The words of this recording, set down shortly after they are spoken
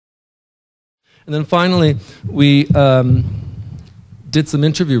And then finally, we did some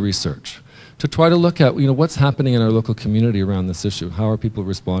interview research to try to look at what's happening in our local community around this issue. How are people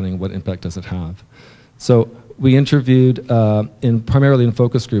responding? What impact does it have? So we interviewed, primarily in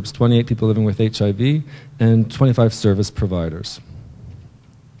focus groups, 28 people living with HIV and 25 service providers.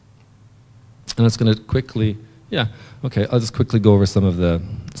 And it's going to quickly, I'll just quickly go over some of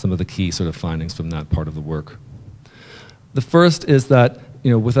the key sort of findings from that part of the work. The first is that,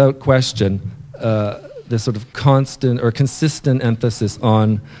 without question, this sort of constant or consistent emphasis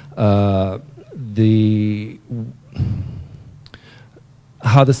on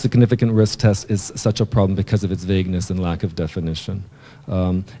how the significant risk test is such a problem because of its vagueness and lack of definition.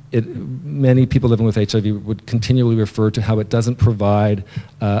 Many people living with HIV would continually refer to how it doesn't provide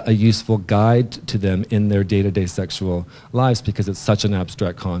a useful guide to them in their day-to-day sexual lives because it's such an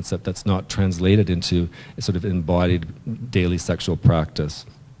abstract concept that's not translated into a sort of embodied daily sexual practice.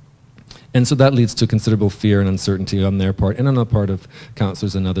 And so that leads to considerable fear and uncertainty on their part and on the part of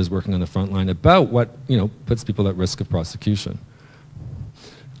counselors and others working on the front line about what puts people at risk of prosecution.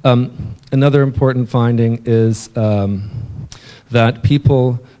 Another important finding is that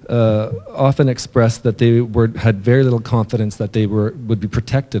people often expressed that they had very little confidence that they would be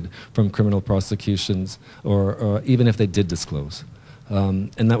protected from criminal prosecutions, or even if they did disclose.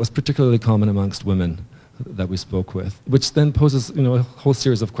 And that was particularly common amongst women that we spoke with, which then poses a whole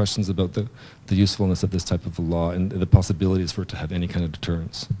series of questions about the usefulness of this type of a law and the possibilities for it to have any kind of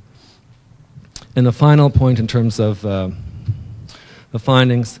deterrence. And the final point in terms of the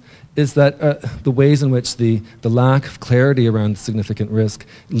findings is that the ways in which the lack of clarity around significant risk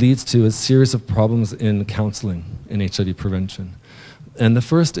leads to a series of problems in counseling in HIV prevention. And the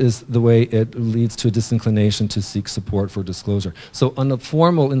first is the way it leads to a disinclination to seek support for disclosure. So on a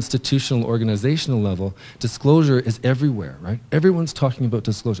formal, institutional, organizational level, disclosure is everywhere, right? Everyone's talking about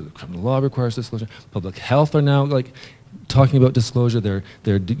disclosure. The criminal law requires disclosure. Public health are now talking about disclosure. They're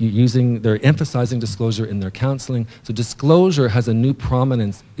emphasizing disclosure in their counseling. So disclosure has a new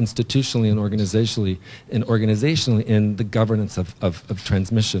prominence institutionally and organizationally in the governance of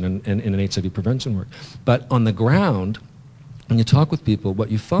transmission and in an HIV prevention work. But on the ground, when you talk with people, what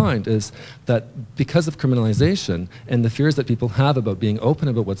you find is that because of criminalization and the fears that people have about being open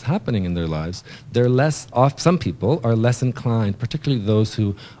about what's happening in their lives, some people are less inclined, particularly those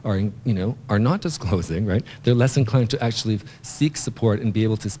who are not disclosing, right? They're less inclined to actually seek support and be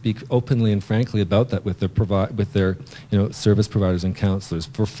able to speak openly and frankly about that with their service providers and counselors,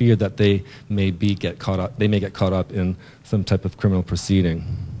 for fear that they may get caught up in some type of criminal proceeding.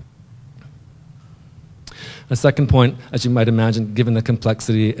 A second point, as you might imagine, given the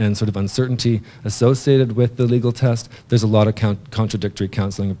complexity and sort of uncertainty associated with the legal test, there's a lot of contradictory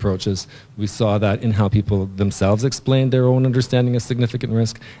counseling approaches. We saw that in how people themselves explained their own understanding of significant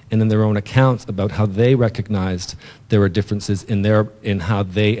risk, and in their own accounts about how they recognized there were differences in how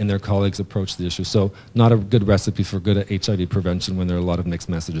they and their colleagues approached the issue. So not a good recipe for good HIV prevention when there are a lot of mixed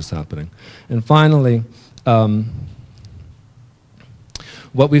messages happening. And finally,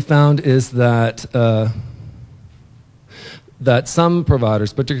 what we found is that some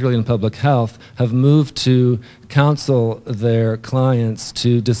providers, particularly in public health, have moved to counsel their clients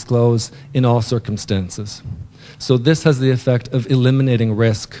to disclose in all circumstances. So this has the effect of eliminating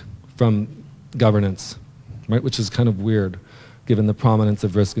risk from governance, right? Which is kind of weird, given the prominence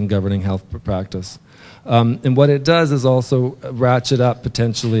of risk in governing health practice. And what it does is also ratchet up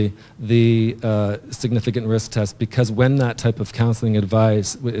potentially the significant risk test, because when that type of counseling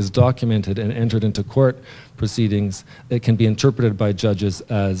advice is documented and entered into court proceedings, it can be interpreted by judges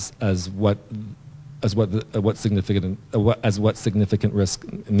as what significant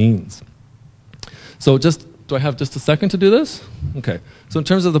risk means. So do I have just a second to do this? Okay. So in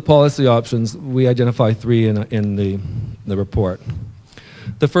terms of the policy options, we identify three in the report.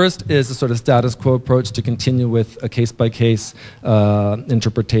 The first is a sort of status quo approach to continue with a case-by-case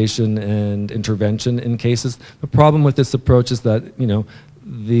interpretation and intervention in cases. The problem with this approach is that,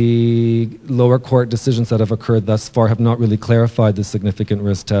 the lower court decisions that have occurred thus far have not really clarified the significant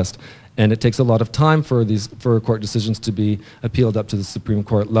risk test, and it takes a lot of time for court decisions to be appealed up to the Supreme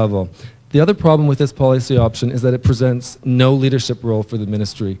Court level. The other problem with this policy option is that it presents no leadership role for the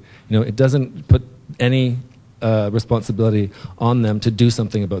ministry. It doesn't put any responsibility on them to do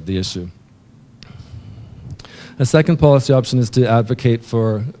something about the issue. A second policy option is to advocate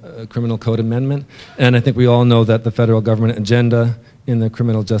for a criminal code amendment, and I think we all know that the federal government agenda in the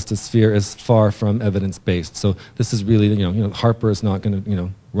criminal justice sphere is far from evidence-based. So this is really, Harper is not going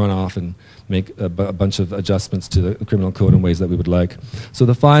to, run off and make a bunch of adjustments to the criminal code in ways that we would like. So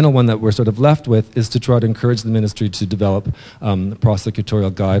the final one that we're sort of left with is to try to encourage the ministry to develop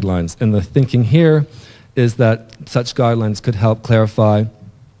prosecutorial guidelines. And the thinking here is that such guidelines could help clarify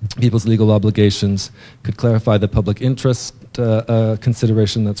people's legal obligations, could clarify the public interest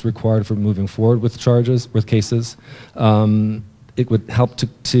consideration that's required for moving forward with charges, with cases. It would help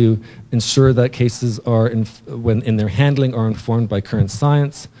to ensure that cases are, when in their handling, are informed by current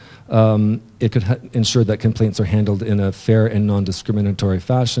science. It could ensure that complaints are handled in a fair and non-discriminatory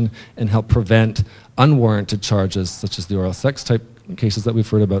fashion, and help prevent unwarranted charges, such as the oral sex type cases that we've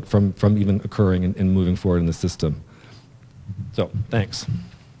heard about, from even occurring and moving forward in the system. So, thanks.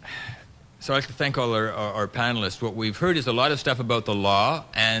 So I'd like to thank all our panelists. What we've heard is a lot of stuff about the law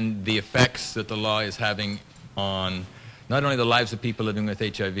and the effects that the law is having on not only the lives of people living with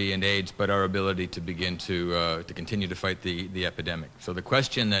HIV and AIDS, but our ability to begin to continue to fight the epidemic. So the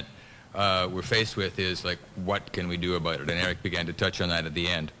question that we're faced with is, like, what can we do about it? And Eric began to touch on that at the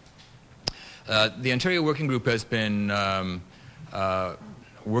end. The Ontario Working Group has been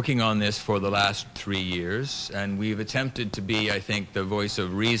working on this for the last 3 years, and we've attempted to be, I think, the voice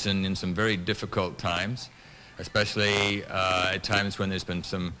of reason in some very difficult times, especially at times when there's been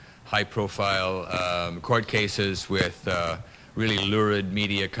some high-profile court cases with really lurid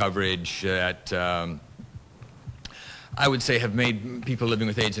media coverage that I would say have made people living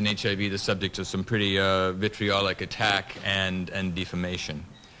with AIDS and HIV the subject of some pretty vitriolic attack and defamation.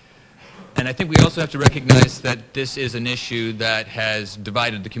 And I think we also have to recognize that this is an issue that has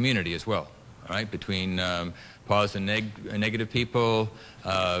divided the community as well, right? Between positive and negative people,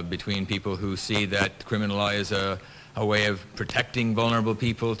 between people who see that criminal law is a way of protecting vulnerable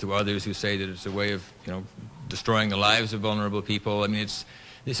people, to others who say that it's a way of, destroying the lives of vulnerable people. I mean,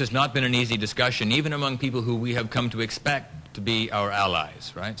 this has not been an easy discussion, even among people who we have come to expect to be our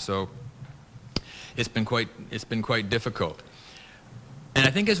allies, right? So it's been quite difficult. And I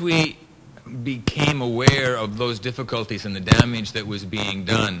think as we became aware of those difficulties and the damage that was being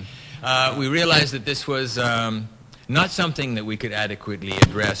done, we realized that this was not something that we could adequately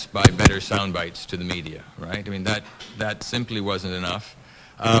address by better sound bites to the media, right? I mean, that simply wasn't enough.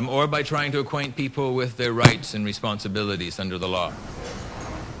 Or by trying to acquaint people with their rights and responsibilities under the law.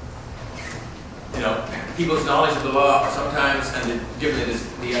 People's knowledge of the law sometimes, and given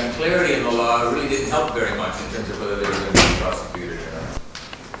the unclarity in the law, really didn't help very much in terms of whether they were going to be prosecuted or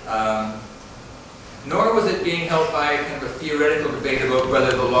not. Nor was it being helped by kind of a theoretical debate about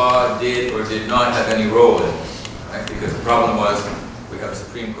whether the law did or did not have any role in this, right? Because the problem was, we have a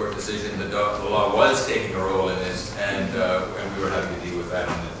Supreme Court decision that the law was taking a role in this, and we were having to deal with that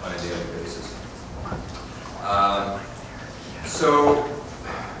on a daily basis. So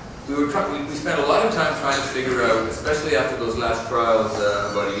we spent a lot of time trying to figure out, especially after those last trials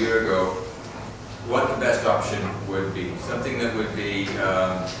about a year ago, what the best option would be. Something that would be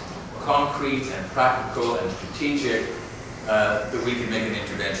concrete and practical and strategic, that we could make an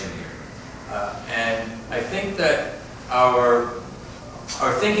intervention here. And I think that our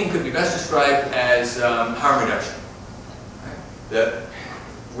thinking could be best described as harm reduction. Right? That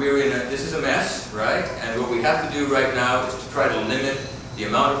this is a mess, right? And what we have to do right now is to try to limit the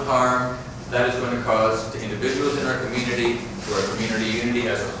amount of harm that is going to cause to individuals in our community, to our community unity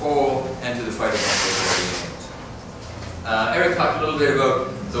as a whole, and to the fight against HIV. Eric talked a little bit about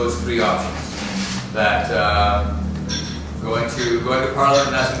those three options. That going to Parliament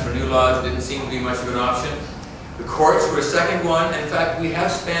and asking for new laws didn't seem to be much of an option. The courts were a second one. In fact, we have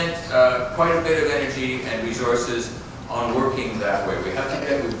spent quite a bit of energy and resources on working that way.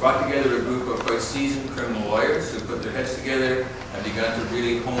 We've brought together a group of quite seasoned criminal lawyers who put their heads together and begun to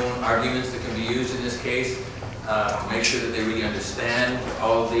really hone arguments that can be used in this case to make sure that they really understand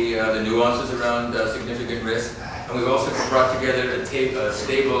all the nuances around significant risk. And we've also brought together a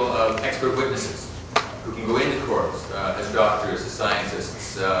stable of expert witnesses who can go into courts as doctors, as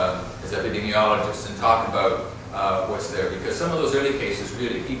scientists, as epidemiologists, and talk about what's there. Because some of those early cases,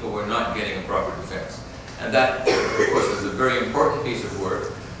 really, people were not getting a proper defense. And that, of course, was a very important piece of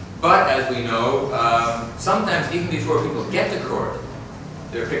work. But as we know, sometimes even before people get to court,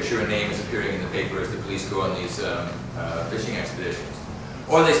 their picture and name is appearing in the paper as the police go on these fishing expeditions.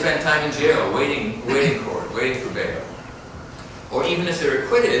 Or they spend time in jail waiting court, waiting for bail. Or even if they're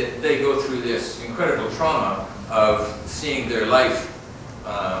acquitted, they go through this incredible trauma of seeing their life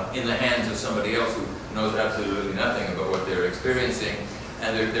in the hands of somebody else who knows absolutely nothing about what they're experiencing,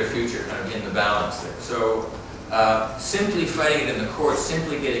 and their future kind of in the balance there. So simply fighting it in the courts,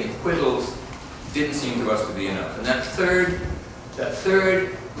 simply getting acquittals, didn't seem to us to be enough. And that third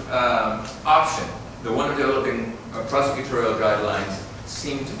option, the one of developing prosecutorial guidelines,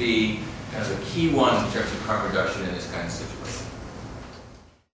 seem to be kind of the key one in terms of harm reduction in this kind of situation.